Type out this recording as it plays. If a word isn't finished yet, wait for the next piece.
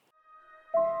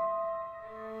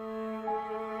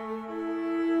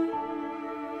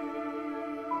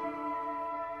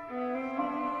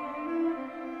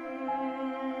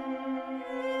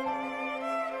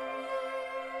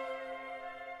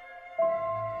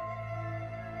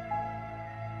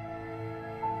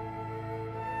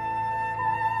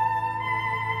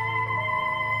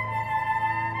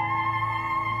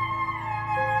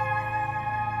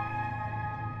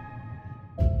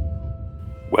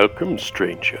Welcome,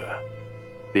 stranger.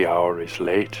 The hour is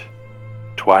late.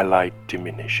 Twilight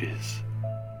diminishes.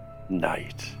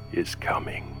 Night is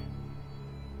coming.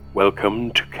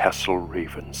 Welcome to Castle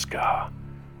Ravenscar,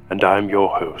 and I'm your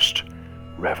host,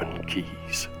 Revan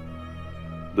Keys.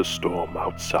 The storm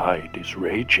outside is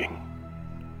raging.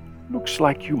 Looks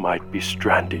like you might be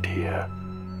stranded here,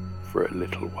 for a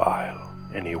little while,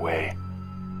 anyway.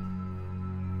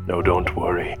 No, don't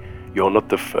worry. You're not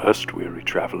the first weary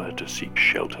traveler to seek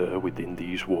shelter within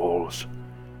these walls.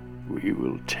 We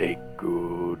will take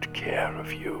good care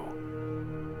of you.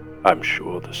 I'm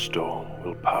sure the storm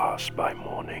will pass by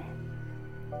morning.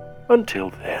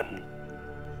 Until then,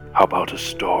 how about a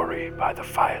story by the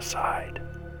fireside?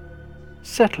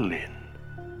 Settle in.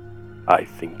 I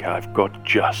think I've got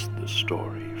just the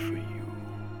story for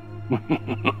you.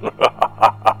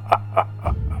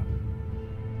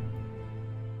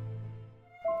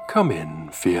 Come in,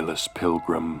 fearless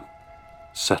pilgrim.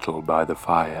 Settle by the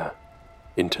fire.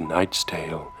 In tonight's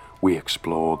tale, we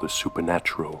explore the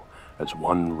supernatural as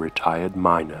one retired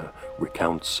miner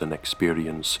recounts an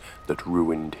experience that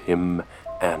ruined him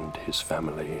and his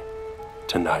family.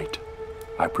 Tonight,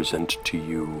 I present to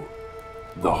you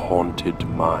The Haunted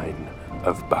Mine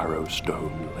of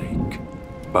Barrowstone Lake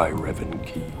by Revan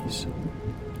Keys.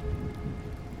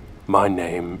 My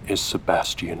name is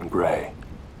Sebastian Gray.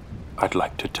 I'd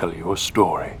like to tell you a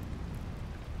story.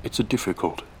 It's a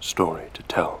difficult story to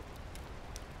tell.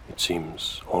 It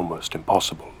seems almost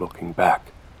impossible looking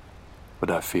back, but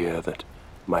I fear that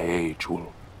my age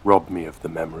will rob me of the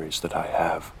memories that I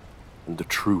have and the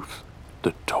truth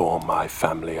that tore my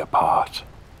family apart.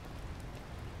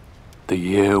 The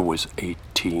year was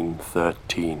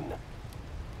 1813,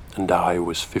 and I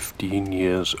was 15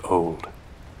 years old,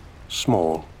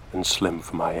 small and slim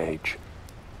for my age.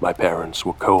 My parents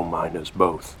were coal miners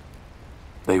both.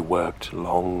 They worked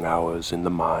long hours in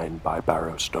the mine by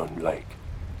Barrowstone Lake.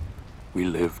 We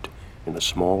lived in a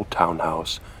small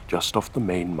townhouse just off the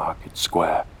main market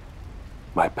square.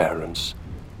 My parents,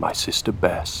 my sister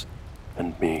Bess,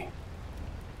 and me.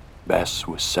 Bess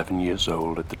was 7 years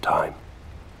old at the time,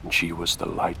 and she was the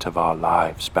light of our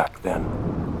lives back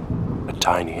then. A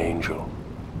tiny angel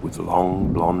with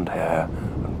long blonde hair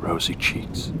and rosy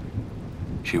cheeks.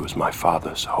 She was my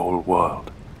father's whole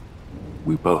world.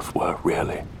 We both were,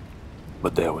 really,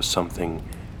 but there was something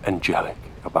angelic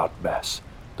about Bess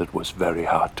that was very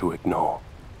hard to ignore,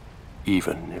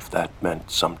 even if that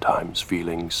meant sometimes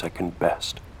feeling second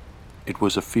best. It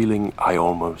was a feeling I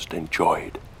almost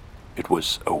enjoyed. It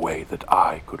was a way that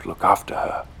I could look after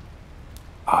her.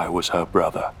 I was her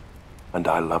brother, and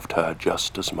I loved her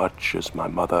just as much as my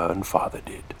mother and father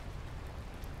did.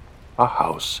 Our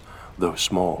house, though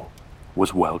small,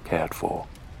 was well cared for.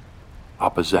 Our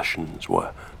possessions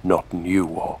were not new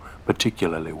or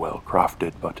particularly well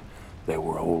crafted, but they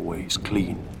were always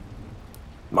clean.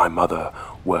 My mother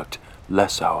worked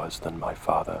less hours than my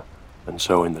father, and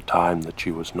so in the time that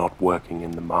she was not working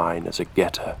in the mine as a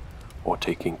getter or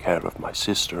taking care of my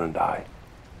sister and I,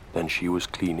 then she was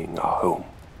cleaning our home.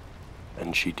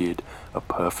 And she did a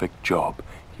perfect job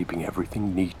keeping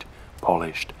everything neat,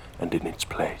 polished, and in its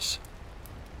place.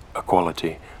 A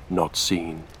quality not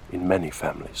seen in many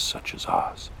families such as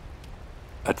ours.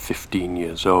 At 15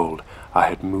 years old, I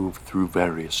had moved through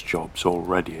various jobs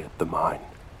already at the mine.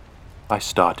 I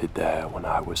started there when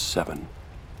I was 7,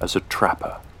 as a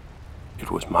trapper.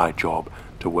 It was my job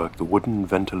to work the wooden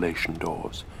ventilation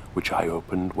doors, which I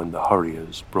opened when the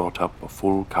hurriers brought up a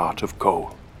full cart of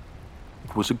coal.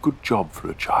 It was a good job for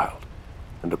a child,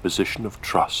 and a position of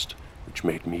trust which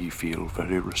made me feel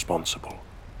very responsible.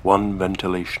 One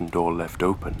ventilation door left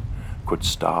open could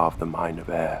starve the mine of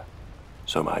air,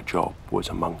 so my job was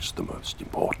amongst the most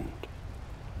important.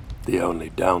 The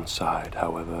only downside,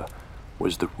 however,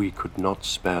 was that we could not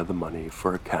spare the money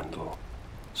for a candle,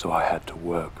 so I had to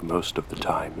work most of the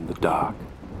time in the dark,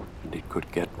 and it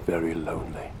could get very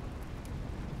lonely.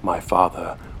 My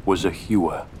father was a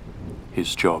hewer.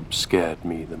 His job scared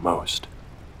me the most.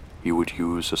 He would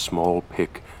use a small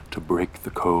pick to break the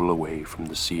coal away from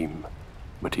the seam,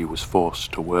 but he was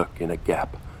forced to work in a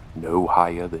gap no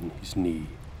higher than his knee.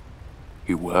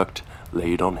 He worked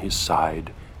laid on his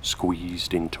side,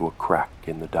 squeezed into a crack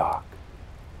in the dark,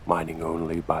 mining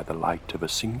only by the light of a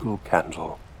single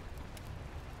candle.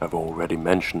 I've already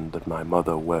mentioned that my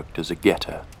mother worked as a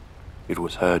getter. It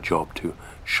was her job to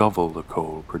shovel the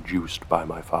coal produced by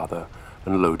my father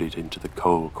and load it into the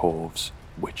coal corves,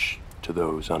 which, to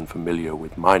those unfamiliar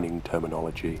with mining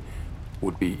terminology,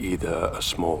 would be either a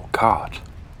small cart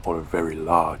or a very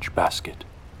large basket.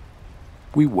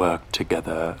 We worked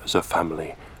together as a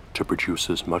family to produce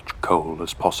as much coal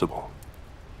as possible.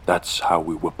 That's how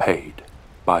we were paid,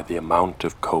 by the amount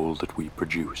of coal that we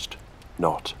produced,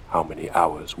 not how many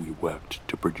hours we worked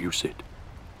to produce it.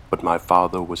 But my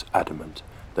father was adamant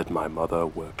that my mother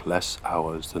work less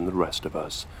hours than the rest of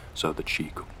us so that she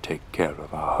could take care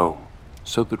of our home,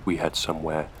 so that we had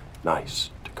somewhere nice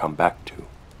to come back to.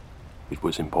 It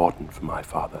was important for my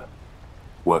father.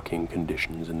 Working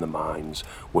conditions in the mines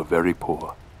were very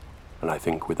poor, and I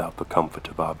think without the comfort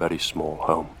of our very small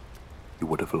home, he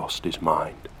would have lost his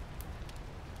mind.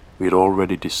 We had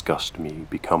already discussed me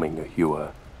becoming a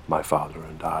hewer, my father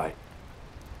and I.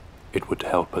 It would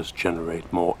help us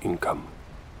generate more income,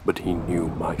 but he knew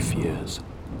my fears.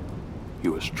 He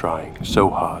was trying so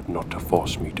hard not to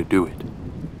force me to do it.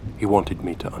 He wanted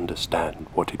me to understand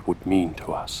what it would mean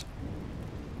to us.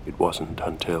 It wasn't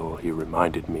until he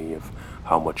reminded me of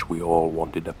how much we all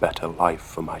wanted a better life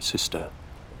for my sister,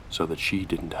 so that she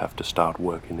didn't have to start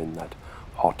working in that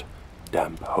hot,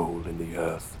 damp hole in the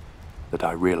earth, that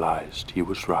I realized he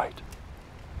was right.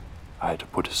 I had to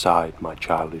put aside my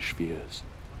childish fears.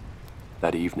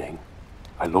 That evening,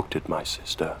 I looked at my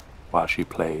sister while she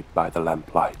played by the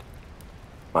lamplight,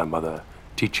 my mother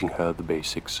teaching her the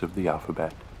basics of the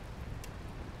alphabet.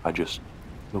 I just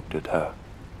looked at her.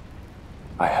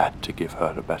 I had to give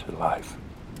her a better life.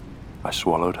 I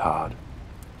swallowed hard,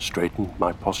 straightened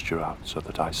my posture out so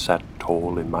that I sat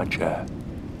tall in my chair.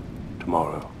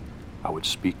 Tomorrow, I would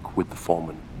speak with the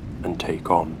foreman and take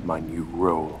on my new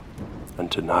role.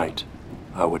 And tonight,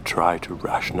 I would try to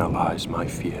rationalize my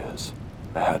fears.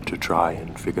 I had to try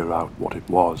and figure out what it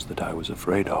was that I was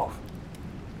afraid of.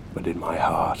 But in my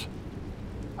heart,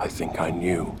 I think I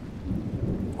knew.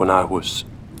 When I was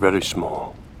very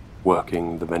small,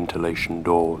 working the ventilation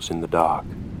doors in the dark,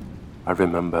 I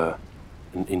remember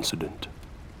an incident,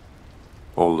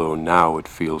 although now it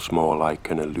feels more like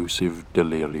an elusive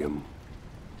delirium.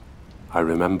 I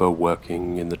remember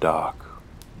working in the dark,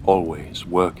 always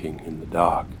working in the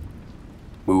dark.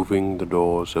 Moving the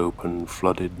doors open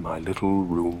flooded my little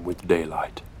room with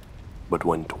daylight, but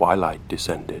when twilight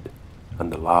descended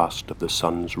and the last of the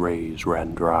sun's rays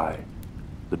ran dry,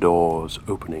 the doors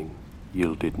opening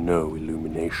yielded no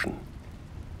illumination.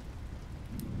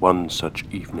 One such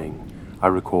evening, I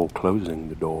recall closing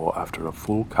the door after a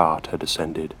full cart had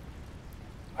ascended.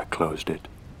 I closed it,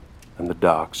 and the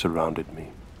dark surrounded me.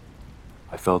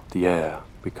 I felt the air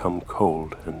become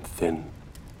cold and thin,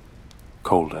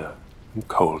 colder and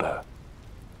colder,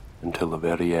 until the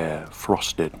very air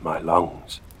frosted my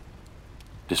lungs.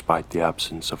 Despite the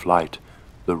absence of light,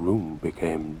 the room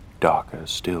became darker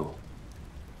still,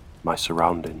 my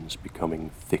surroundings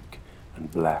becoming thick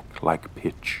and black like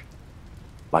pitch,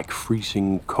 like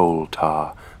freezing coal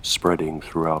tar spreading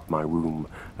throughout my room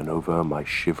and over my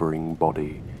shivering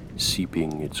body,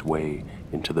 seeping its way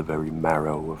into the very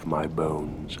marrow of my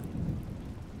bones.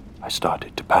 I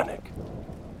started to panic.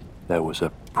 There was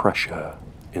a pressure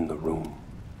in the room,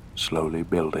 slowly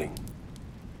building.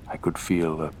 I could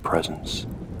feel a presence,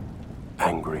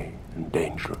 angry and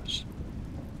dangerous,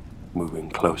 moving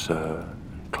closer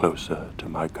and closer to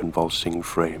my convulsing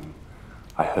frame.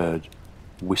 I heard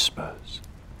whispers,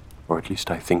 or at least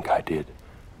I think I did.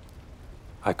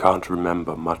 I can't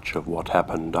remember much of what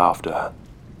happened after.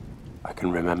 I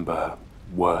can remember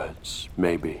words,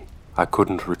 maybe. I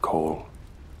couldn't recall,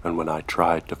 and when I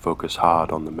tried to focus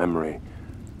hard on the memory,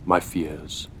 my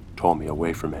fears tore me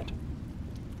away from it.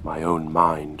 My own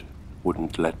mind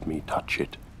wouldn't let me touch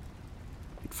it.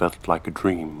 It felt like a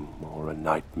dream or a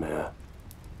nightmare.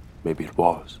 Maybe it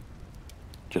was.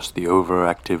 Just the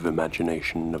overactive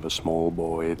imagination of a small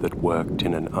boy that worked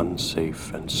in an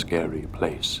unsafe and scary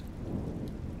place.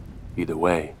 Either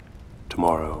way,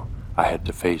 tomorrow I had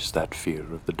to face that fear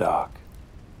of the dark.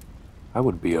 I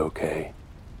would be okay.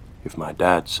 If my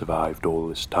dad survived all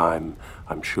this time,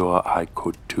 I'm sure I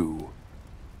could too.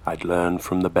 I'd learn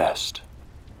from the best.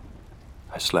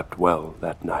 I slept well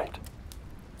that night,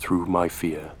 through my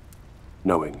fear,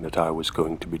 knowing that I was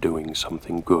going to be doing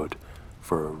something good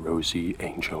for a rosy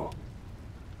angel.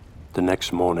 The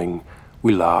next morning,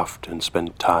 we laughed and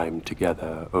spent time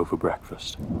together over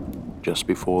breakfast, just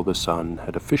before the sun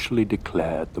had officially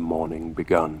declared the morning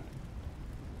begun.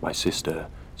 My sister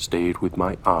stayed with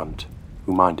my aunt,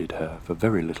 who minded her for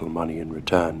very little money in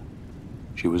return.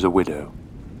 She was a widow,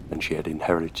 and she had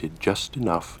inherited just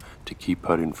enough to keep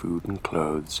her in food and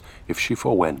clothes if she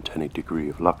forwent any degree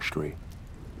of luxury,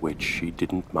 which she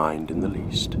didn't mind in the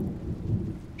least.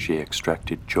 She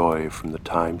extracted joy from the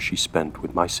time she spent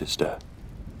with my sister.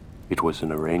 It was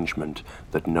an arrangement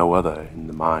that no other in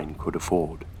the mine could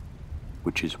afford,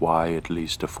 which is why at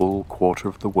least a full quarter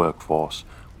of the workforce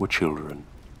were children.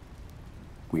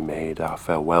 We made our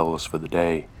farewells for the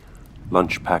day,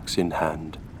 lunch packs in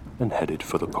hand, and headed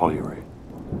for the colliery.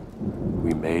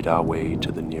 We made our way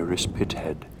to the nearest pit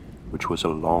head, which was a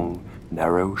long,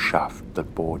 narrow shaft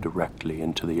that bore directly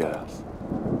into the earth.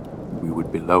 We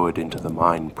would be lowered into the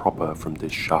mine proper from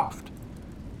this shaft,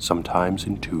 sometimes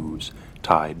in twos,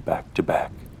 tied back to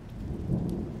back.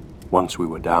 Once we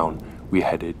were down, we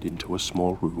headed into a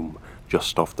small room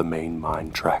just off the main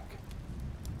mine track.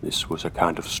 This was a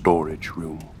kind of storage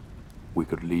room. We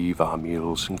could leave our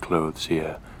meals and clothes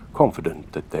here,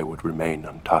 confident that they would remain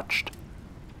untouched.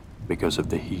 Because of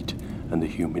the heat and the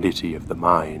humidity of the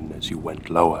mine as you went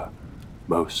lower,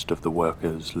 most of the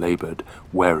workers labored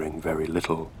wearing very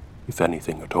little, if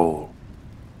anything at all.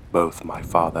 Both my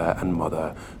father and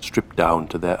mother stripped down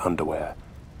to their underwear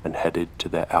and headed to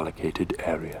their allocated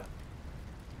area.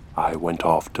 I went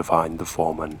off to find the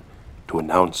foreman to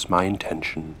announce my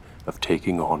intention of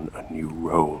taking on a new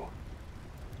role.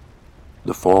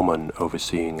 The foreman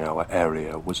overseeing our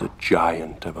area was a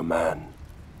giant of a man,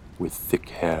 with thick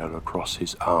hair across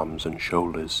his arms and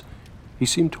shoulders. He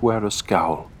seemed to wear a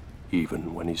scowl,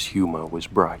 even when his humor was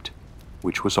bright,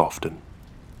 which was often.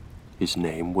 His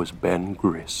name was Ben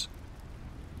Griss.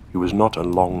 He was not a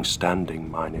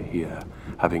long-standing miner here,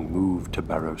 having moved to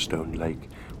Barrowstone Lake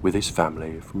with his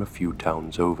family from a few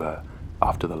towns over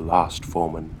after the last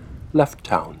foreman left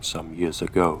town some years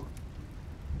ago.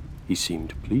 He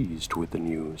seemed pleased with the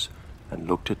news and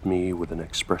looked at me with an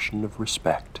expression of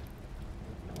respect.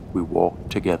 We walked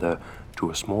together to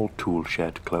a small tool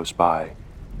shed close by,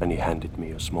 and he handed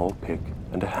me a small pick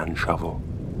and a hand shovel.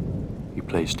 He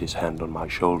placed his hand on my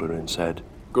shoulder and said,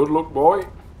 "Good luck, boy.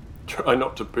 Try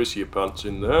not to piss your pants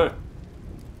in there."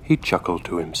 He chuckled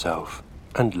to himself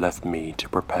and left me to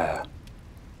prepare.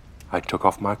 I took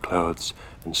off my clothes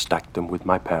and stacked them with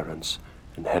my parents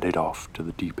and headed off to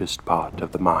the deepest part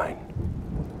of the mine.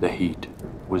 The heat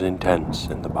was intense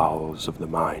in the bowels of the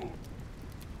mine.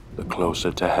 The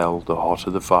closer to hell, the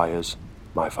hotter the fires,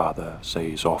 my father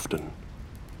says often.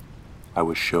 I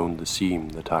was shown the seam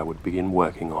that I would begin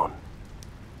working on.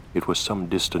 It was some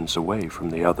distance away from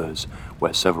the others,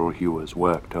 where several hewers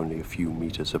worked only a few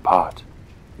meters apart.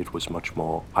 It was much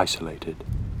more isolated,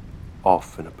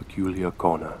 off in a peculiar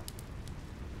corner.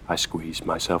 I squeezed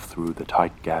myself through the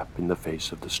tight gap in the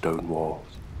face of the stone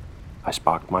walls. I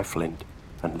sparked my flint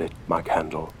and lit my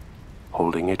candle,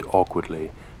 holding it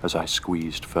awkwardly as I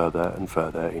squeezed further and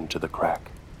further into the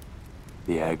crack.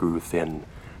 The air grew thin,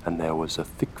 and there was a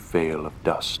thick veil of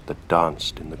dust that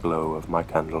danced in the glow of my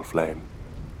candle flame.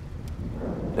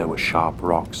 There were sharp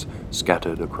rocks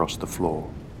scattered across the floor.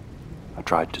 I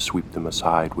tried to sweep them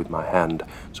aside with my hand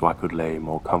so I could lay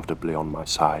more comfortably on my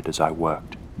side as I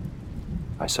worked.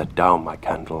 I set down my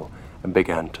candle and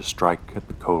began to strike at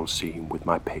the coal seam with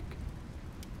my pick.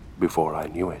 Before I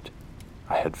knew it,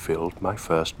 I had filled my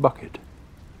first bucket.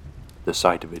 The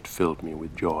sight of it filled me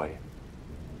with joy.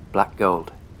 Black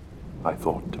gold, I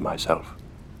thought to myself,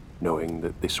 knowing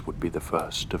that this would be the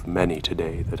first of many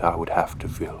today that I would have to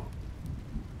fill.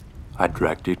 I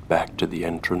dragged it back to the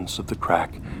entrance of the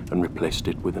crack and replaced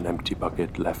it with an empty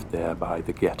bucket left there by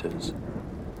the getters.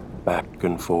 Back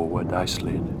and forward I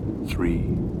slid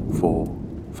 3, 4,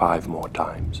 5 more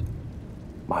times.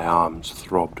 My arms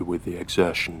throbbed with the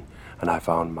exertion, and I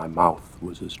found my mouth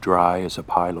was as dry as a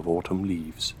pile of autumn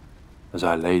leaves. As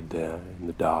I laid there in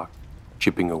the dark,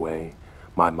 chipping away,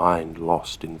 my mind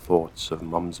lost in thoughts of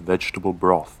Mum's vegetable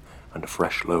broth and a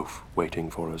fresh loaf waiting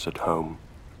for us at home.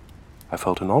 I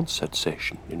felt an odd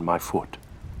sensation in my foot.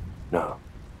 No,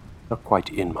 not quite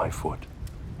in my foot.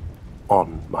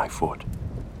 On my foot.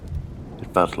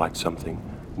 It felt like something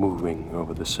moving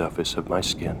over the surface of my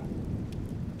skin,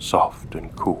 soft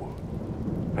and cool.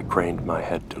 I craned my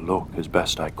head to look as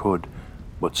best I could,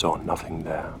 but saw nothing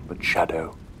there but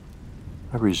shadow.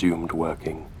 I resumed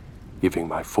working, giving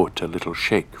my foot a little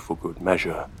shake for good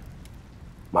measure.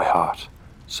 My heart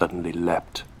suddenly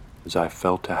leapt as I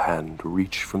felt a hand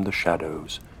reach from the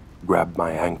shadows, grab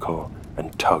my ankle,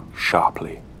 and tug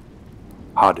sharply,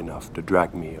 hard enough to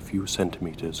drag me a few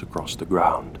centimeters across the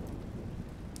ground.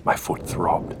 My foot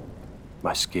throbbed,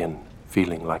 my skin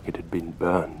feeling like it had been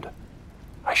burned.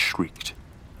 I shrieked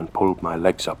and pulled my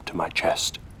legs up to my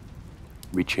chest.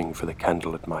 Reaching for the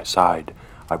candle at my side,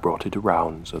 I brought it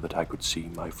around so that I could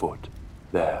see my foot.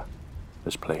 There,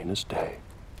 as plain as day,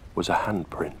 was a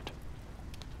handprint.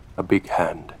 A big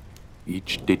hand,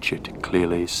 each digit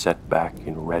clearly set back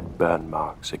in red burn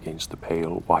marks against the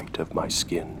pale white of my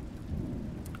skin.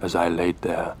 As I laid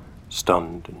there,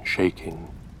 stunned and shaking,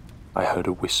 I heard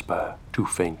a whisper, too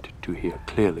faint to hear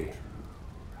clearly.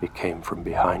 It came from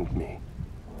behind me.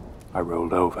 I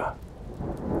rolled over.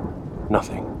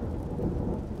 Nothing.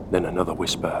 Then another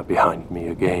whisper behind me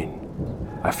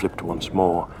again. I flipped once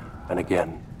more, and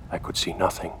again I could see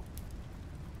nothing.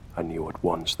 I knew at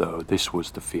once, though, this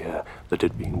was the fear that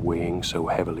had been weighing so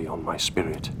heavily on my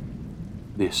spirit.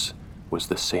 This was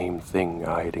the same thing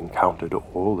I had encountered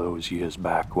all those years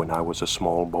back when I was a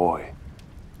small boy.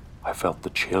 I felt the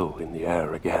chill in the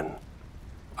air again.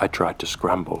 I tried to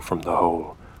scramble from the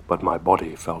hole, but my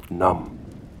body felt numb,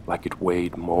 like it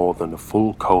weighed more than a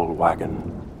full coal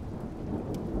wagon.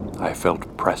 I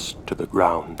felt pressed to the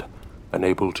ground,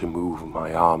 unable to move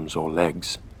my arms or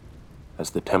legs.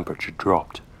 As the temperature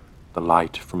dropped, the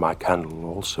light from my candle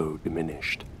also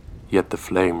diminished, yet the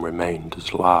flame remained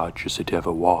as large as it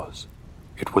ever was.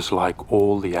 It was like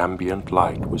all the ambient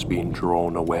light was being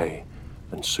drawn away,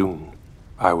 and soon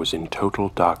I was in total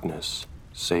darkness,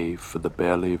 save for the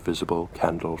barely visible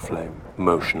candle flame,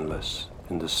 motionless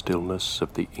in the stillness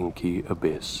of the inky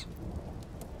abyss.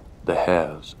 The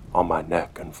hairs on my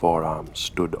neck and forearms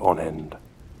stood on end.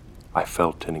 I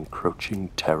felt an encroaching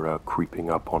terror creeping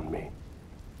up on me.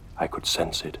 I could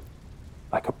sense it,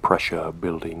 like a pressure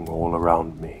building all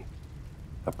around me.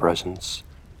 A presence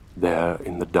there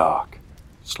in the dark,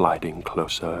 sliding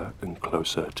closer and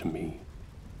closer to me.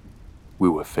 We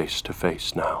were face to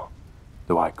face now,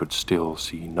 though I could still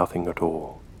see nothing at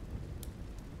all.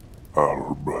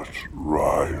 Albert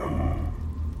Ryan.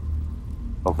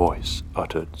 A voice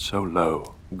uttered so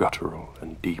low, guttural,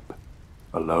 and deep.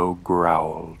 A low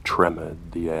growl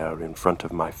tremored the air in front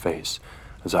of my face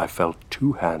as I felt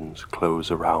two hands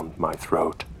close around my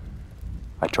throat.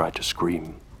 I tried to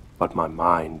scream, but my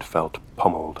mind felt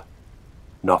pummeled.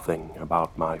 Nothing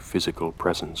about my physical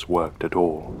presence worked at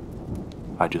all.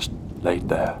 I just laid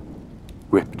there,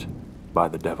 gripped by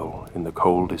the devil in the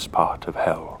coldest part of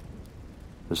hell.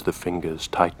 As the fingers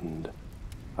tightened,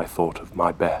 I thought of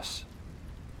my Bess.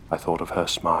 I thought of her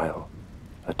smile,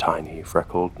 her tiny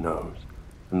freckled nose,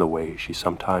 and the way she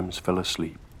sometimes fell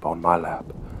asleep on my lap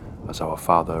as our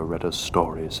father read us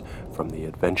stories from the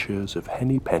adventures of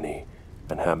Henny Penny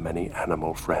and her many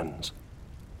animal friends.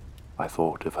 I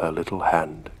thought of her little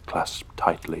hand clasped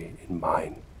tightly in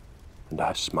mine, and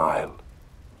I smiled.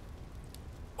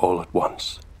 All at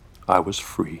once, I was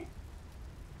free.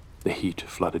 The heat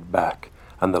flooded back,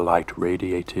 and the light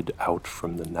radiated out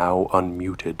from the now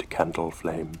unmuted candle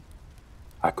flame.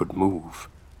 I could move,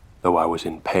 though I was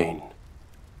in pain.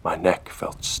 My neck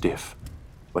felt stiff,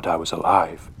 but I was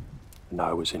alive, and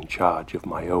I was in charge of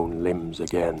my own limbs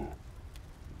again.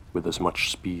 With as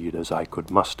much speed as I could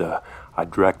muster, I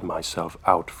dragged myself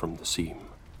out from the seam.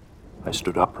 I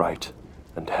stood upright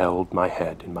and held my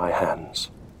head in my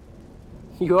hands.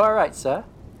 "You all right, sir?"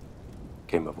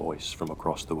 Came a voice from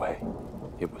across the way.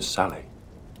 It was Sally,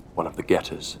 one of the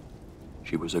getters.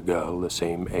 She was a girl the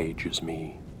same age as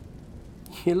me.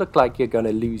 "You look like you're going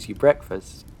to lose your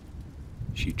breakfast."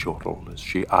 She chortled as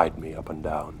she eyed me up and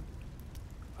down.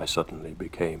 I suddenly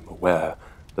became aware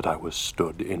that I was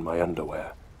stood in my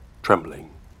underwear, trembling,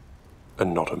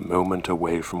 and not a moment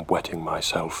away from wetting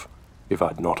myself, if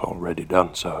I'd not already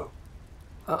done so.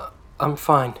 I'm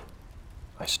fine.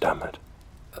 I stammered.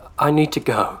 I need to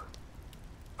go."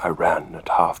 I ran at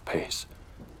half pace.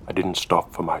 I didn't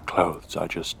stop for my clothes. I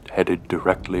just headed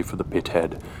directly for the pit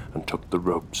head and took the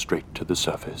rope straight to the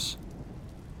surface.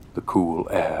 The cool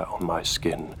air on my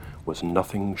skin was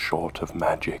nothing short of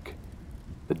magic.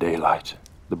 The daylight,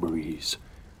 the breeze,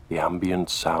 the ambient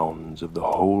sounds of the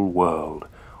whole world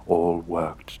all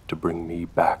worked to bring me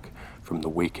back from the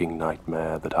waking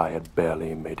nightmare that I had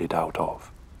barely made it out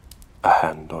of. A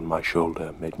hand on my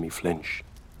shoulder made me flinch.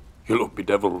 "You look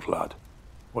bedeviled, lad.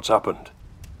 What's happened?"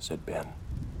 said Ben.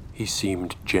 He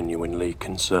seemed genuinely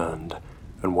concerned,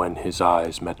 and when his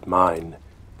eyes met mine,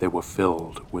 they were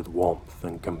filled with warmth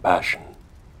and compassion.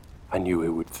 I knew he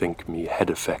would think me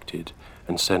head-affected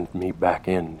and send me back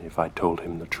in if I told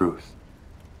him the truth.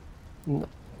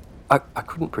 I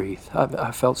couldn't breathe.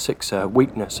 I felt sick, sir,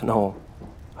 weakness and all.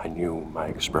 I knew my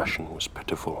expression was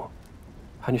pitiful.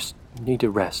 I just need a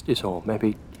rest, is all.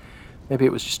 Maybe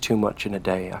it was just too much in a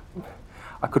day.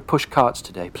 I could push carts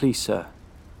today, please, sir.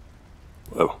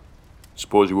 Well,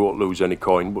 suppose you won't lose any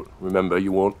coin, but remember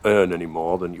you won't earn any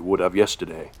more than you would have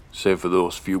yesterday, save for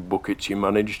those few buckets you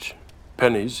managed.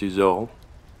 Pennies is all.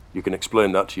 You can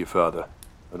explain that to your father.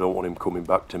 I don't want him coming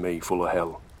back to me full of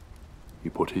hell. He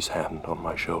put his hand on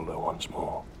my shoulder once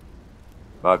more.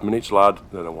 5 minutes, lad,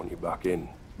 then I want you back in.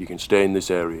 You can stay in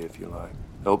this area if you like.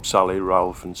 Help Sally,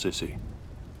 Ralph, and Sissy.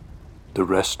 The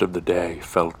rest of the day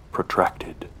felt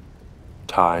protracted.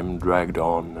 Time dragged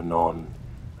on,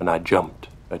 and I jumped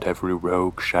at every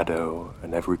rogue shadow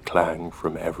and every clang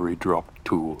from every dropped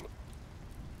tool.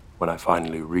 When I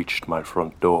finally reached my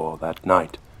front door that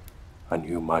night, I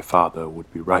knew my father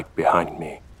would be right behind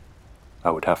me.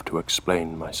 I would have to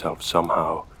explain myself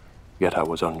somehow, yet I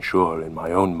was unsure in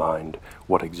my own mind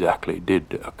what exactly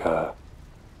did occur.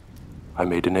 I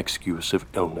made an excuse of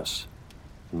illness,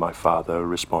 and my father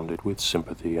responded with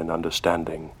sympathy and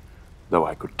understanding, though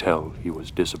I could tell he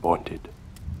was disappointed.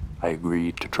 I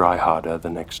agreed to try harder the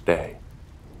next day.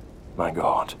 My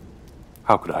God,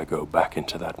 how could I go back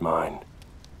into that mine?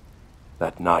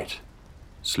 That night,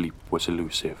 sleep was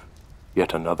elusive,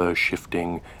 yet another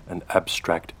shifting and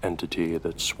abstract entity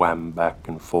that swam back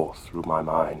and forth through my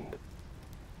mind.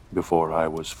 Before I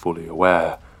was fully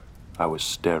aware, I was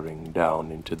staring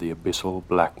down into the abyssal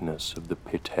blackness of the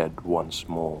pit head once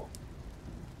more.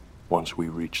 Once we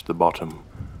reached the bottom,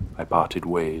 I parted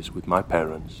ways with my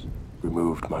parents,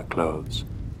 removed my clothes,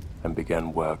 and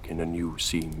began work in a new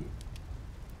seam.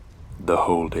 The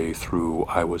whole day through,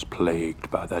 I was plagued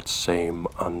by that same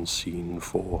unseen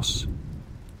force.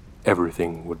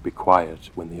 Everything would be quiet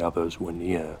when the others were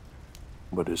near,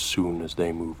 but as soon as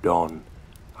they moved on,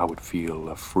 I would feel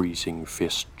a freezing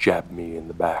fist jab me in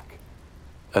the back.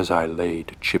 As I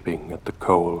laid chipping at the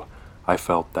coal, I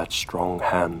felt that strong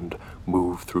hand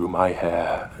move through my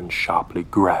hair and sharply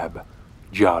grab,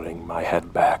 jarring my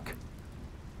head back.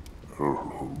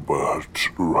 Albert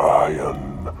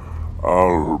Ryan.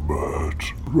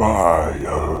 Albert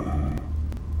Ryan.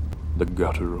 The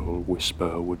guttural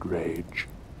whisper would rage.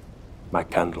 My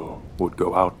candle would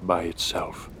go out by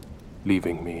itself,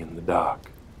 leaving me in the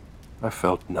dark. I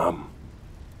felt numb.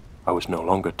 I was no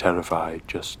longer terrified,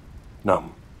 just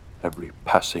numb, every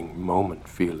passing moment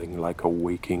feeling like a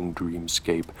waking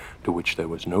dreamscape to which there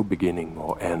was no beginning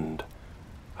or end.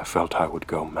 I felt I would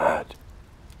go mad,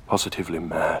 positively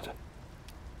mad.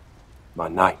 My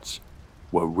nights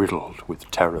were riddled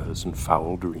with terrors and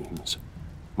foul dreams,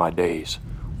 my days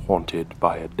haunted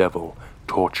by a devil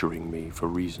torturing me for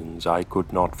reasons I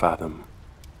could not fathom.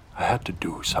 I had to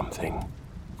do something.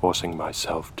 Forcing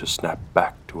myself to snap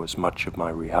back to as much of my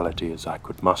reality as I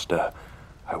could muster,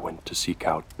 I went to seek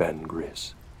out Ben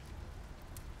Griss.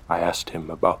 I asked him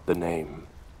about the name,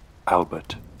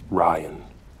 Albert Ryan.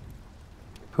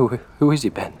 Who is he,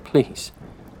 Ben? Please.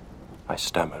 I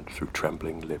stammered through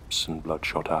trembling lips and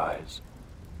bloodshot eyes.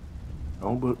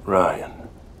 Albert Ryan.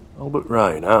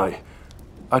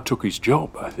 I took his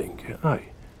job, I think.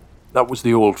 That was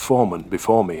the old foreman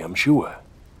before me, I'm sure.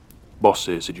 Boss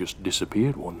says he just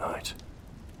disappeared one night.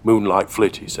 Moonlight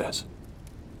flit, he says.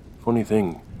 Funny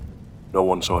thing, no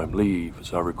one saw him leave,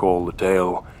 as I recall the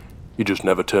tale. He just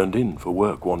never turned in for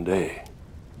work one day.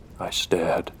 I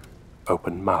stared,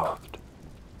 open-mouthed.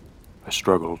 I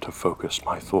struggled to focus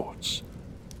my thoughts.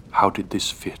 How did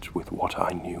this fit with what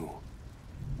I knew?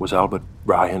 Was Albert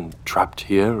Ryan trapped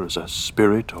here as a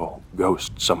spirit or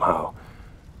ghost somehow?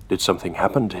 Did something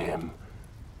happen to him?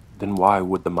 Then why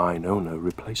would the mine owner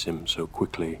replace him so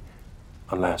quickly?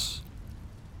 Unless...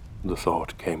 The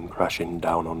thought came crashing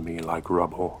down on me like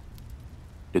rubble.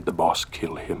 Did the boss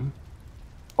kill him?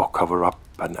 Or cover up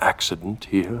an accident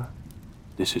here?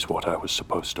 This is what I was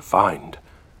supposed to find.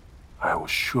 I was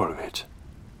sure of it.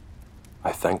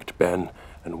 I thanked Ben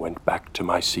and went back to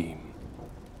my seam.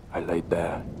 I laid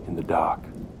there in the dark,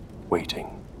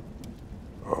 waiting.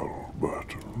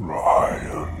 Albert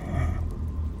Ryan.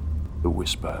 The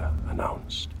whisper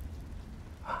announced.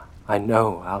 I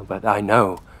know, Albert, I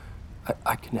know.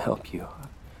 I can help you.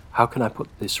 How can I put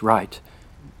this right?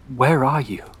 Where are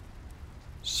you?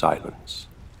 Silence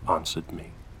answered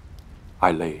me.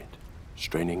 I laid,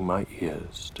 straining my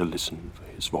ears to listen for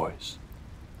his voice.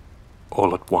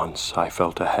 All at once I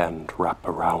felt a hand wrap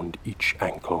around each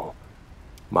ankle.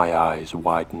 My eyes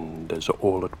widened as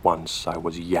all at once I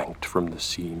was yanked from the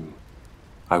seam.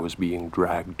 I was being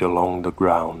dragged along the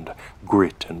ground,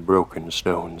 grit and broken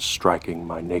stones striking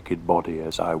my naked body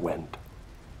as I went.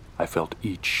 I felt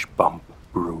each bump,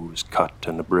 bruise, cut,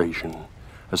 and abrasion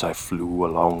as I flew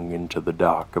along into the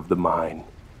dark of the mine.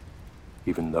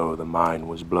 Even though the mine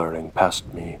was blurring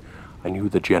past me, I knew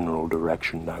the general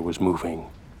direction I was moving.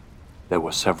 There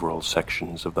were several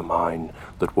sections of the mine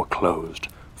that were closed,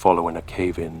 following a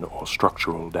cave-in or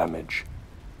structural damage,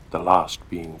 the last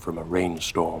being from a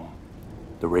rainstorm.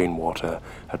 The rainwater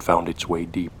had found its way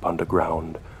deep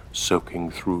underground,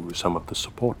 soaking through some of the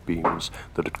support beams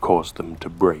that had caused them to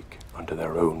break under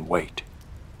their own weight.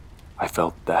 I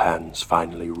felt the hands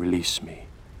finally release me.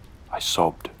 I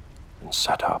sobbed and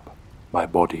sat up, my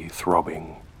body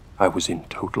throbbing. I was in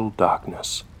total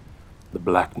darkness. The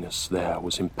blackness there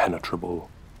was impenetrable.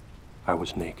 I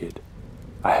was naked.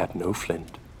 I had no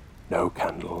flint, no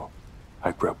candle.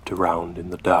 I groped around in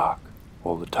the dark.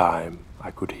 All the time I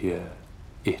could hear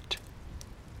it.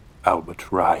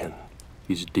 Albert Ryan.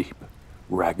 He's deep,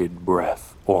 ragged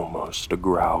breath almost a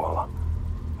growl.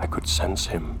 I could sense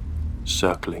him,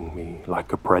 circling me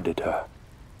like a predator.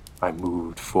 I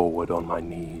moved forward on my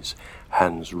knees,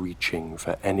 hands reaching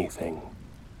for anything.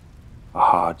 A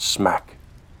hard smack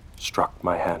struck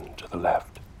my hand to the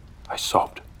left. I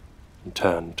sobbed and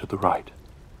turned to the right,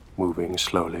 moving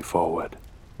slowly forward.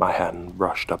 My hand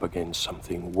brushed up against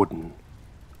something wooden,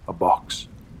 a box.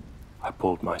 I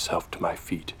pulled myself to my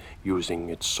feet, using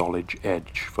its solid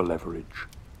edge for leverage.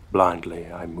 Blindly,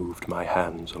 I moved my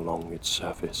hands along its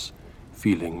surface,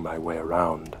 feeling my way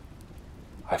around.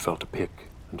 I felt a pick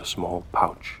and a small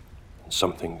pouch, and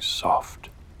something soft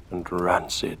and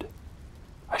rancid.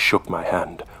 I shook my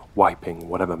hand, wiping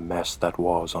whatever mess that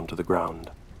was onto the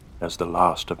ground. As the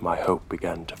last of my hope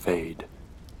began to fade,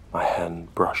 my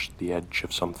hand brushed the edge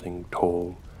of something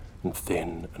tall and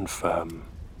thin and firm.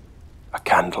 A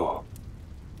candle.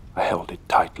 I held it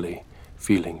tightly,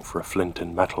 feeling for a flint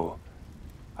and metal.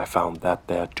 I found that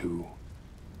there too.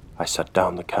 I set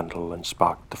down the candle and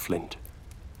sparked the flint,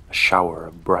 a shower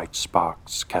of bright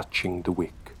sparks catching the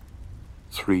wick.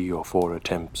 3 or 4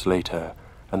 attempts later,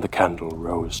 and the candle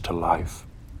rose to life,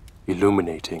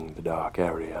 illuminating the dark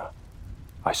area.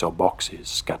 I saw boxes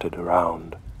scattered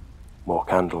around, more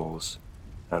candles,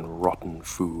 and rotten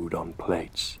food on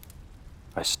plates.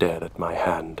 I stared at my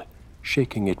hand,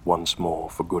 shaking it once more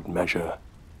for good measure.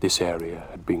 This area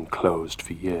had been closed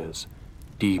for years,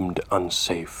 deemed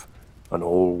unsafe, and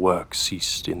all work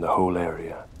ceased in the whole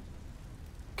area.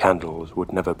 Candles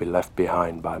would never be left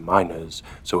behind by miners,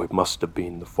 so it must have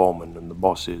been the foreman and the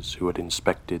bosses who had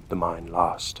inspected the mine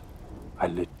last. I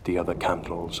lit the other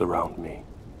candles around me.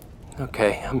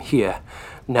 Okay, I'm here.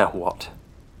 Now what?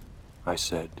 I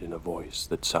said in a voice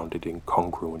that sounded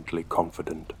incongruently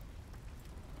confident.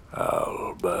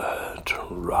 Albert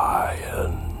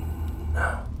Ryan,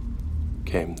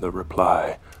 came the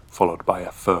reply, followed by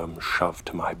a firm shove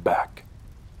to my back.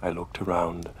 I looked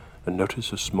around and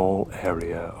noticed a small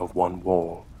area of one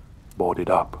wall, boarded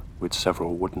up with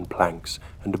several wooden planks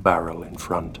and a barrel in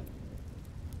front.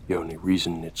 The only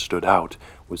reason it stood out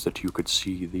was that you could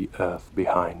see the earth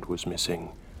behind was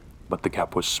missing, but the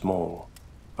gap was small,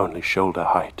 only shoulder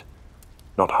height,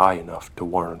 not high enough to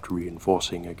warrant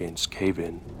reinforcing against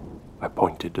cave-in. I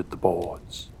pointed at the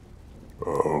boards.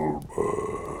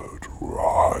 Albert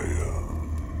Ryan,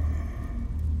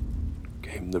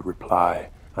 Came the reply,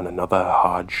 and another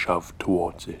hard shove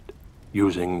towards it.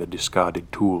 Using the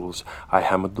discarded tools, I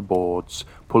hammered the boards,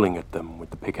 pulling at them with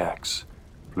the pickaxe.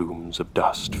 Plumes of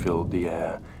dust filled the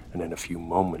air, and in a few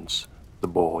moments the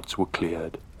boards were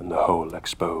cleared and the hole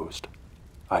exposed.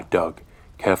 I dug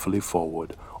carefully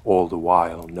forward, all the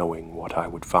while knowing what I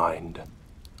would find.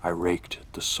 I raked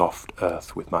the soft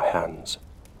earth with my hands.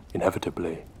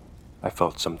 Inevitably, I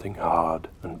felt something hard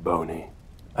and bony.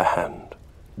 A hand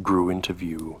drew into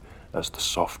view as the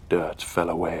soft dirt fell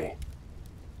away.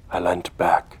 I leant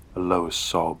back, a low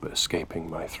sob escaping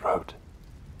my throat.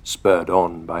 Spurred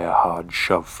on by a hard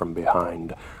shove from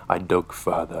behind, I dug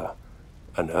further,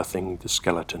 unearthing the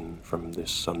skeleton from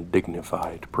this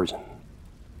undignified prison.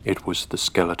 It was the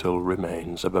skeletal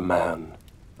remains of a man,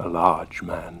 a large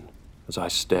man. As I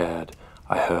stared,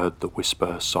 I heard the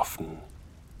whisper soften.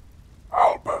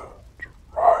 Albert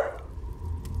Ryan,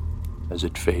 As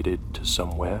it faded to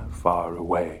somewhere far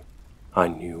away, I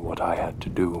knew what I had to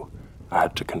do. I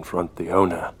had to confront the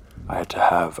owner. I had to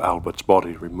have Albert's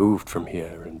body removed from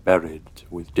here and buried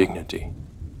with dignity.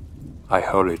 I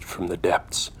hurried from the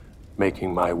depths,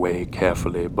 making my way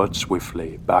carefully but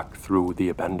swiftly back through the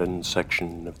abandoned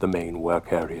section of the main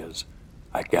work areas.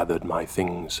 I gathered my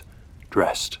things,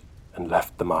 dressed, and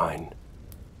left the mine.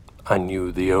 I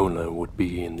knew the owner would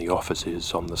be in the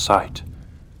offices on the site.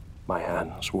 My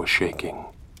hands were shaking.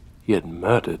 He had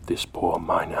murdered this poor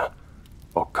miner,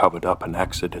 or covered up an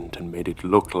accident and made it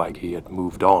look like he had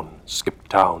moved on, skipped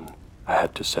town. I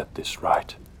had to set this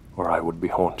right, or I would be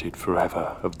haunted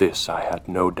forever. Of this I had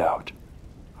no doubt.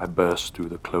 I burst through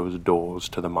the closed doors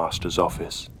to the master's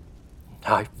office.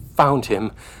 I found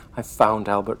him. I found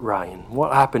Albert Ryan.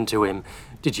 What happened to him?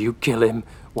 Did you kill him?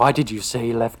 Why did you say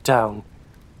he left town?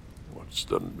 What's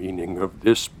the meaning of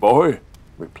this, boy?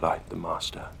 Replied the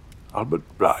master. Albert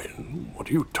Ryan, what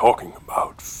are you talking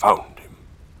about? Found him.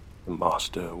 The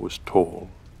master was tall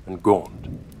and gaunt,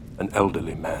 an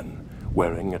elderly man,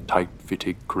 wearing a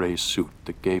tight-fitting grey suit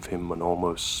that gave him an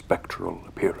almost spectral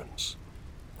appearance.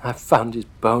 I found his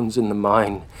bones in the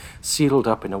mine, sealed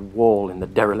up in a wall in the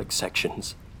derelict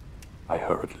sections. I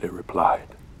hurriedly replied.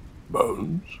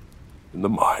 Bones? In the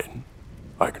mine?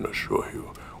 I can assure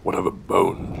you, whatever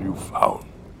bones you found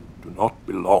do not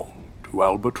belong to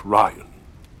Albert Ryan.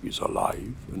 He's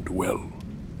alive and well,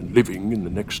 and living in the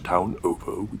next town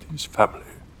over with his family.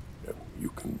 You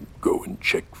can go and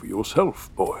check for yourself,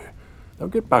 boy. Now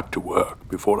get back to work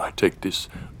before I take this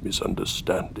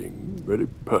misunderstanding very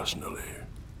personally."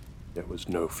 There was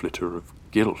no flitter of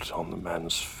guilt on the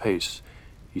man's face.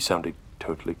 He sounded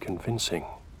totally convincing.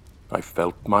 I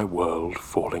felt my world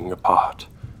falling apart,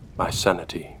 my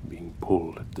sanity being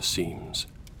pulled at the seams.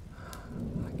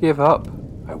 "I give up,"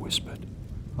 I whispered.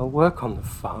 "I'll work on the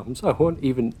farms. I won't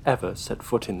even ever set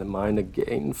foot in the mine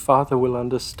again. Father will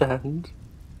understand."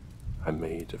 I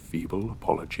made a feeble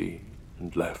apology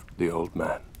and left the old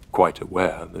man, quite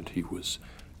aware that he was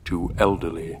too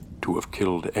elderly to have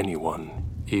killed anyone,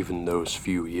 even those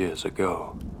few years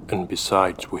ago, and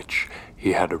besides which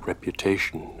he had a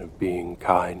reputation of being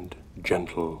kind,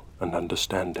 gentle, and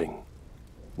understanding.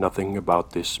 Nothing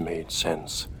about this made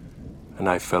sense, and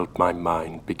I felt my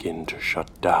mind begin to shut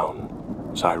down.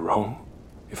 Was I wrong?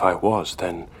 If I was,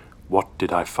 then what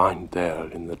did I find there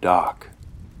in the dark?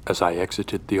 As I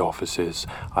exited the offices,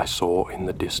 I saw in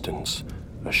the distance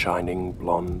a shining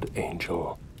blonde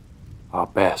angel, our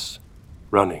Bess,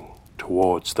 running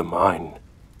towards the mine.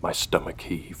 My stomach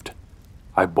heaved.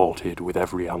 I bolted with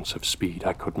every ounce of speed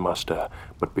I could muster,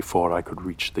 but before I could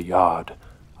reach the yard,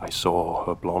 I saw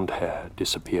her blonde hair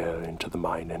disappear into the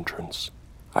mine entrance.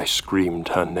 I screamed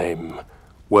her name.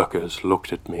 Workers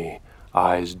looked at me,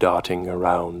 eyes darting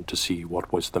around to see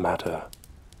what was the matter.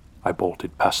 I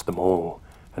bolted past them all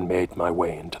and made my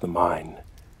way into the mine.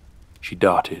 She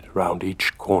darted round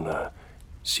each corner,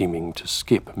 seeming to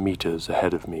skip meters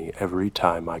ahead of me every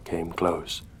time I came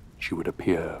close. She would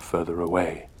appear further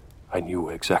away. I knew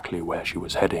exactly where she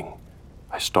was heading.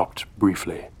 I stopped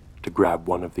briefly to grab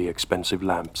one of the expensive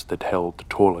lamps that held the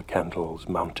taller candles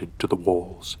mounted to the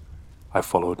walls. I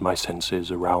followed my senses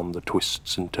around the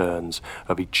twists and turns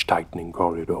of each tightening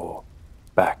corridor,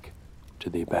 back to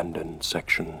the abandoned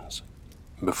sections.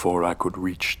 Before I could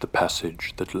reach the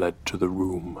passage that led to the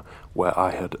room where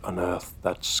I had unearthed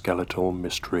that skeletal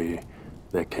mystery,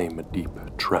 there came a deep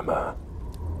tremor.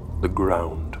 The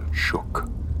ground shook,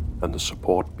 and the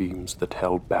support beams that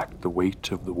held back the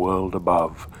weight of the world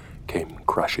above came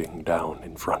crashing down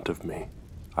in front of me.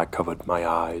 I covered my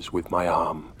eyes with my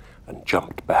arm and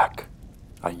jumped back.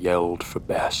 I yelled for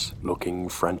Bess, looking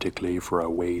frantically for a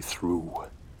way through.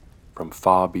 From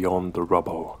far beyond the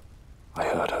rubble, I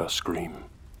heard her scream,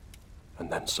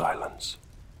 and then silence.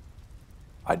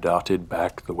 I darted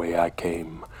back the way I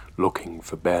came, looking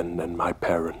for Ben and my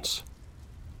parents.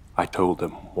 I told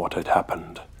them what had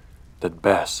happened, that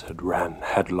Bess had ran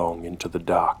headlong into the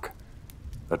dark.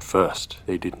 At first,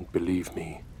 they didn't believe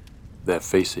me, their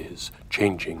faces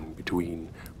changing between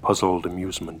puzzled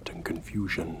amusement and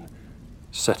confusion,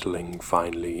 settling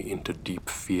finally into deep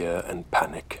fear and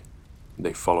panic.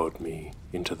 They followed me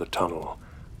into the tunnel,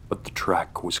 but the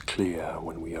track was clear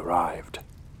when we arrived.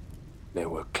 There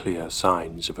were clear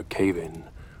signs of a cave-in,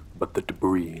 but the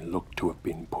debris looked to have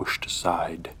been pushed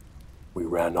aside. We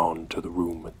ran on to the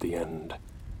room at the end,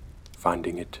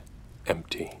 finding it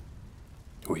empty.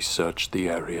 We searched the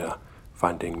area,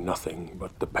 finding nothing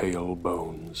but the pale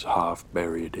bones half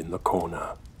buried in the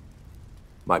corner.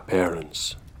 My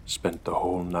parents spent the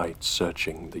whole night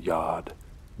searching the yard,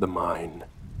 the mine,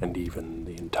 and even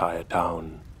the entire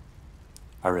town.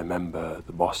 I remember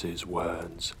the boss's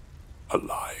words,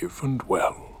 "Alive and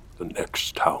well, the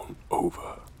next town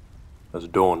over." As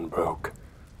dawn broke,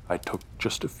 I took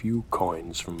just a few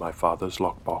coins from my father's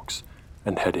lockbox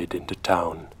and headed into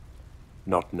town.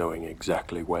 Not knowing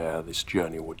exactly where this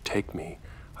journey would take me,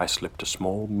 I slipped a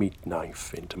small meat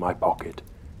knife into my pocket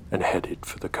and headed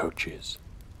for the coaches.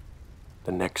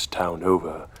 The next town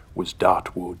over was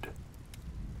Dartwood,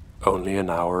 only an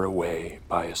hour away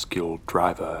by a skilled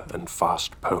driver and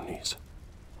fast ponies.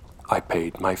 I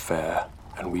paid my fare,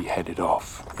 and we headed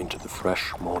off into the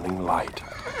fresh morning light,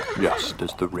 just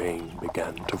as the rain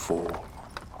began to fall.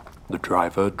 The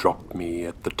driver dropped me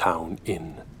at the town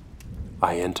inn.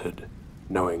 I entered,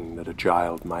 knowing that a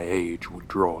child my age would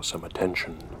draw some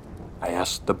attention. I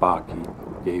asked the barkeep,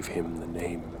 who gave him the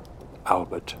name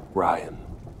Albert Ryan,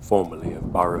 formerly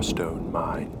of Barrowstone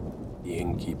mine. The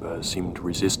innkeeper seemed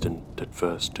resistant at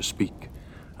first to speak,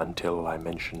 until I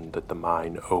mentioned that the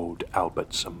mine owed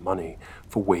Albert some money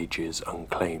for wages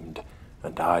unclaimed,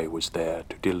 and I was there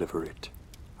to deliver it.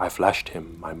 I flashed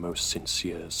him my most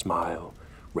sincere smile,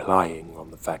 relying on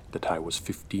the fact that I was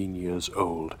 15 years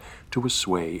old to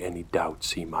assuage any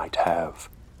doubts he might have.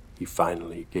 He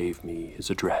finally gave me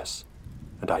his address,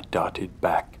 and I darted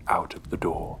back out of the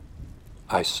door.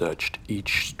 I searched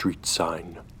each street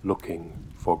sign,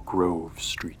 looking for Grove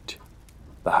Street.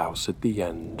 The house at the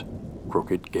end,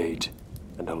 crooked gate,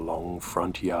 and a long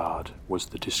front yard was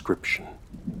the description.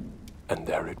 And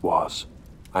there it was.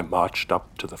 I marched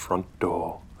up to the front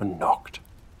door and knocked.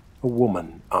 A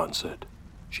woman answered.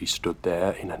 She stood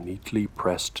there in a neatly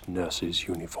pressed nurse's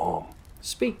uniform.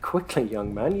 Speak quickly,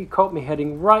 young man. You caught me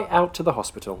heading right out to the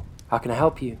hospital. How can I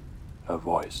help you? Her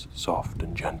voice soft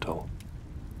and gentle.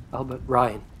 Albert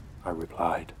Ryan, I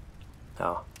replied.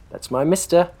 Oh, that's my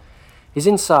mister. He's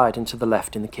inside and to the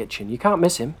left in the kitchen. You can't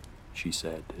miss him, she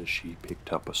said as she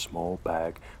picked up a small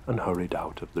bag and hurried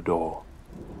out of the door.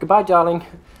 Goodbye, darling.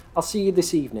 I'll see you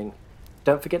this evening.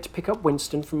 Don't forget to pick up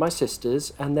Winston from my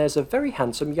sisters, and there's a very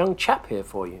handsome young chap here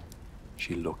for you.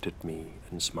 She looked at me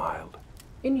and smiled.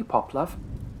 In you pop, love.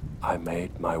 I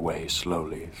made my way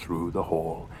slowly through the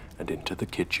hall and into the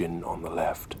kitchen on the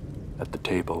left. At the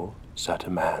table sat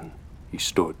a man. He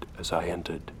stood as I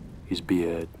entered, his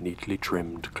beard neatly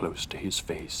trimmed close to his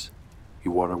face. He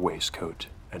wore a waistcoat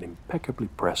and impeccably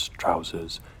pressed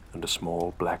trousers and a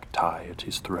small black tie at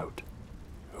his throat.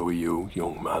 "Who are you,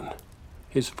 young man?"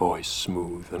 His voice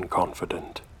smooth and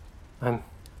confident. I'm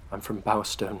from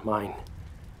Barrowstone Mine.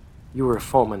 You were a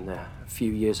foreman there a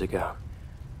few years ago.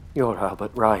 You're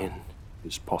Albert Ryan.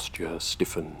 His posture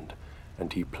stiffened,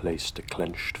 and he placed a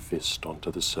clenched fist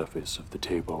onto the surface of the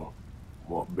table.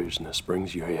 "What business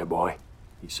brings you here, boy?"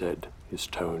 he said, his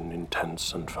tone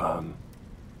intense and firm.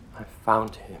 I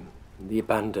found him in the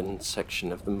abandoned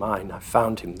section of the mine. I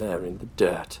found him there in the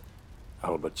dirt.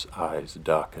 Albert's eyes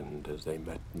darkened as they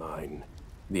met mine.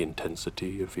 The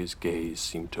intensity of his gaze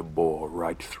seemed to bore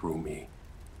right through me.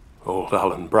 "Old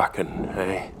Alan Bracken,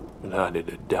 eh? But I did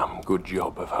a damn good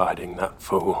job of hiding that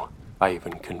fool. I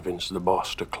even convinced the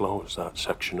boss to close that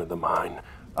section of the mine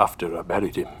after I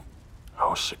buried him. I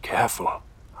was so careful.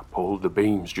 I pulled the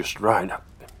beams just right. I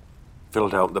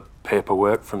filled out the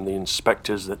paperwork from the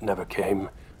inspectors that never came.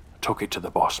 I took it to the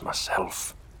boss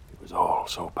myself. It was all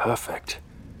so perfect.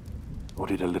 Or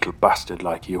did a little bastard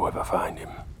like you ever find him?"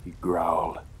 he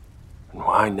growled. "And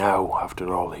why now,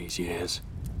 after all these years?"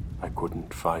 I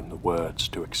couldn't find the words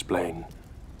to explain.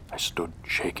 I stood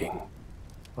shaking.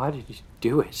 Why did you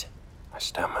do it? I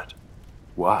stammered.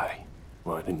 "Why?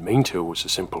 Well, I didn't mean to, was the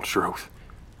simple truth.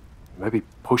 Maybe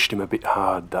pushed him a bit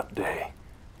hard that day.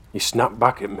 He snapped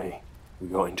back at me. We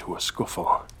got into a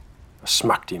scuffle. I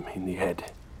smacked him in the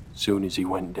head. Soon as he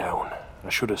went down, I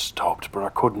should have stopped, but I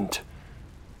couldn't.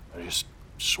 I just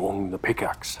swung the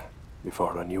pickaxe.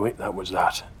 Before I knew it, that was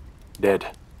that.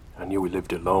 Dead. I knew he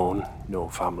lived alone, no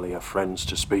family or friends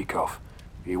to speak of.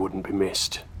 He wouldn't be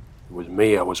missed. It was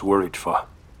me I was worried for.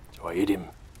 So I hid him,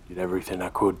 did everything I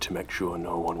could to make sure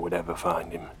no one would ever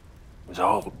find him. It was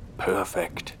all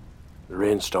perfect. The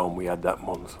rainstorm we had that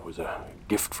month was a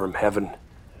gift from heaven.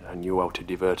 I knew how to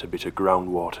divert a bit of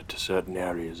groundwater to certain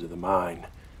areas of the mine.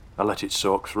 I let it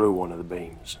soak through one of the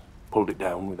beams, pulled it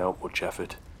down without much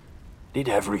effort. Did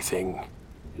everything,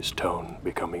 his tone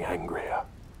becoming angrier.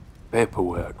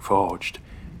 Paperwork forged,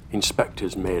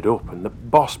 inspectors made up, and the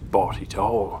boss bought it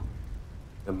all.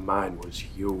 The mine was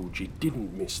huge. He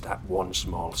didn't miss that one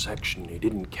small section. He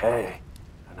didn't care.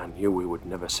 And I knew we would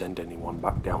never send anyone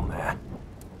back down there.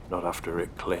 Not after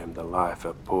it claimed the life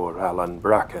of poor Alan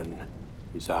Bracken.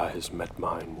 His eyes met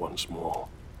mine once more.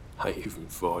 I even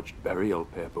forged burial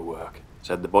paperwork.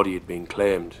 Said the body had been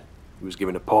claimed. He was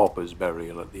given a pauper's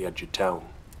burial at the edge of town.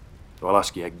 So I'll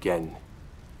ask you again.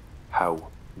 How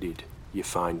did you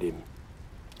find him?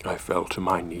 I fell to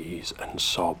my knees and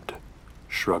sobbed,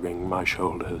 shrugging my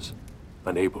shoulders,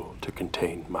 unable to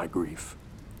contain my grief.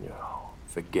 Oh,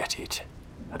 forget it.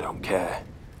 I don't care.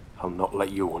 I'll not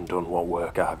let you undone what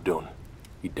work I've done.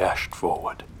 He dashed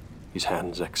forward, his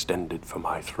hands extended for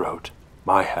my throat.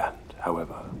 My hand,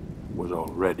 however, was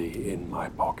already in my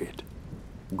pocket,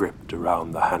 gripped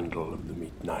around the handle of the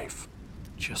meat knife.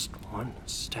 Just one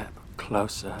step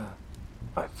closer,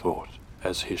 I thought,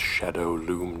 as his shadow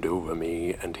loomed over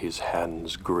me and his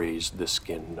hands grazed the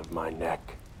skin of my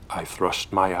neck. I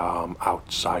thrust my arm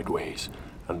out sideways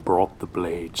and brought the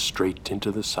blade straight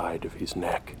into the side of his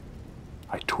neck.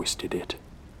 I twisted it.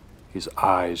 His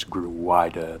eyes grew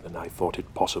wider than I thought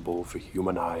it possible for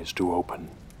human eyes to open.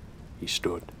 He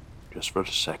stood, just for a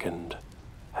second,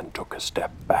 and took a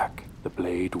step back. The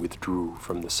blade withdrew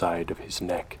from the side of his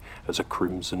neck as a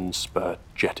crimson spurt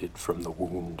jetted from the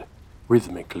wound,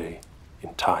 rhythmically,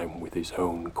 in time with his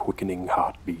own quickening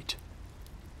heartbeat.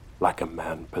 Like a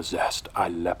man possessed, I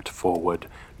leapt forward,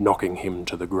 knocking him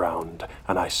to the ground,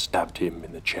 and I stabbed him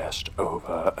in the chest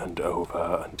over and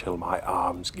over until my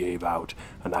arms gave out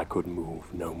and I could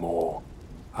move no more.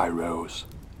 I rose,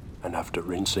 and after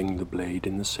rinsing the blade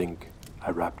in the sink,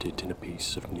 I wrapped it in a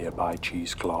piece of nearby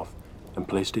cheesecloth and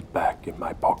placed it back in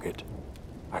my pocket.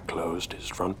 I closed his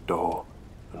front door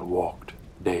and walked,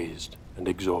 dazed and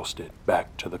exhausted,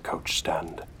 back to the coach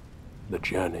stand. The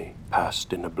journey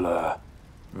passed in a blur.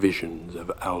 Visions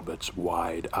of Albert's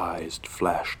wide eyes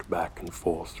flashed back and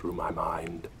forth through my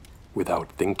mind.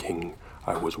 Without thinking,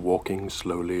 I was walking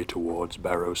slowly towards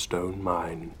Barrowstone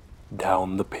mine,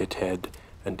 down the pit head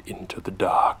and into the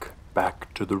dark,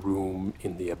 back to the room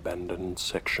in the abandoned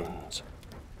sections.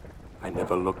 I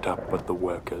never looked up at the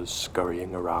workers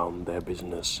scurrying around their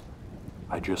business.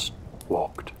 I just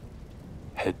walked,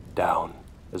 head down.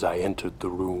 As I entered the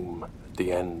room at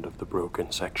the end of the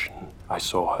broken section, I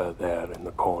saw her there in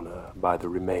the corner by the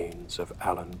remains of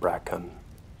Alan Bracken.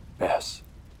 Bess,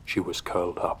 she was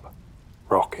curled up,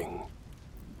 rocking.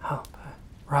 Albert,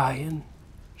 Ryan,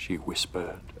 she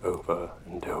whispered over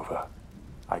and over.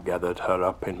 I gathered her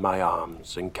up in my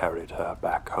arms and carried her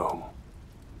back home.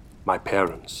 My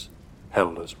parents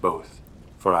held us both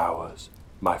for hours,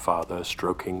 my father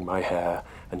stroking my hair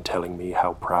and telling me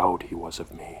how proud he was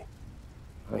of me.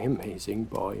 My amazing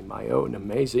boy, my own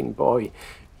amazing boy.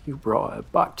 You brought her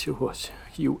back to us,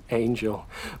 you angel,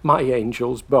 my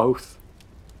angels both.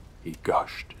 He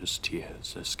gushed as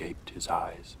tears escaped his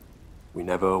eyes. We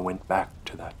never went back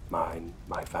to that mine,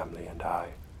 my family and I.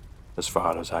 As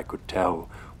far as I could tell,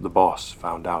 the boss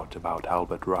found out about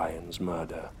Albert Ryan's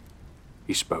murder.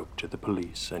 He spoke to the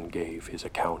police and gave his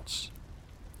accounts.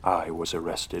 I was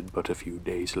arrested but a few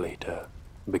days later.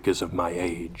 Because of my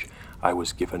age, I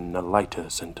was given a lighter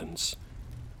sentence,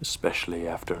 especially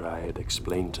after I had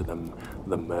explained to them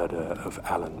the murder of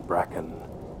Alan Bracken,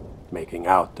 making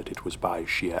out that it was by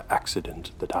sheer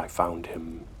accident that I found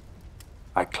him.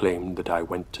 I claimed that I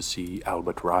went to see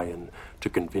Albert Ryan to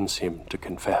convince him to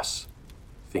confess,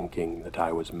 thinking that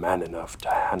I was man enough to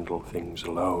handle things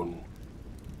alone.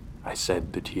 I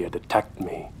said that he had attacked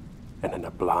me, and in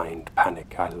a blind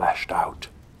panic I lashed out.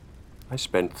 I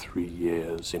spent 3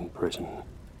 years in prison,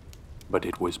 but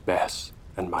it was Bess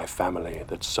and my family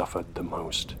that suffered the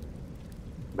most.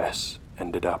 Bess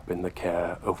ended up in the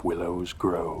care of Willow's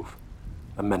Grove,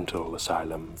 a mental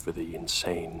asylum for the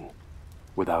insane.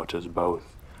 Without us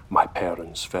both, my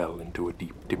parents fell into a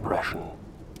deep depression.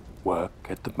 Work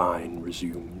at the mine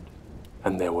resumed,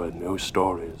 and there were no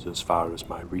stories, as far as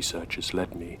my researches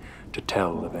led me, to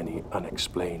tell of any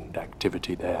unexplained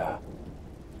activity there.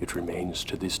 It remains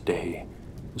to this day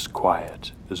as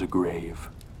quiet as a grave.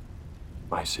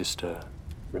 My sister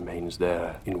remains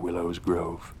there in Willow's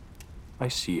Grove. I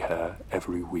see her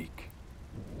every week.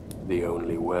 The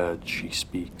only words she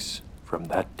speaks from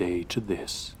that day to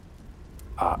this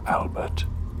are Albert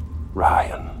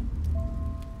Ryan.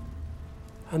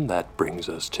 And that brings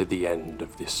us to the end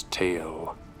of this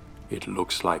tale. It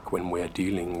looks like when we're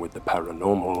dealing with the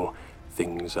paranormal,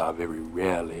 things are very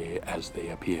rarely as they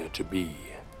appear to be.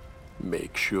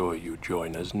 Make sure you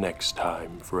join us next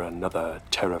time for another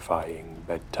terrifying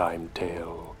bedtime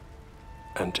tale.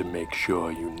 And to make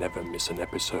sure you never miss an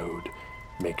episode,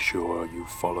 make sure you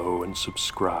follow and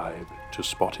subscribe to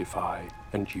Spotify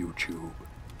and YouTube.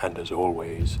 And as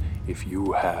always, if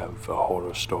you have a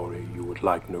horror story you would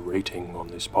like narrating on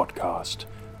this podcast,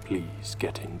 please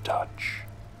get in touch.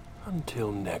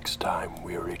 Until next time,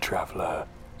 weary traveler,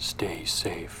 stay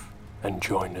safe and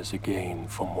join us again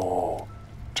for more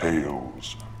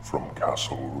Tales from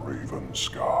Castle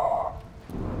Ravenscar.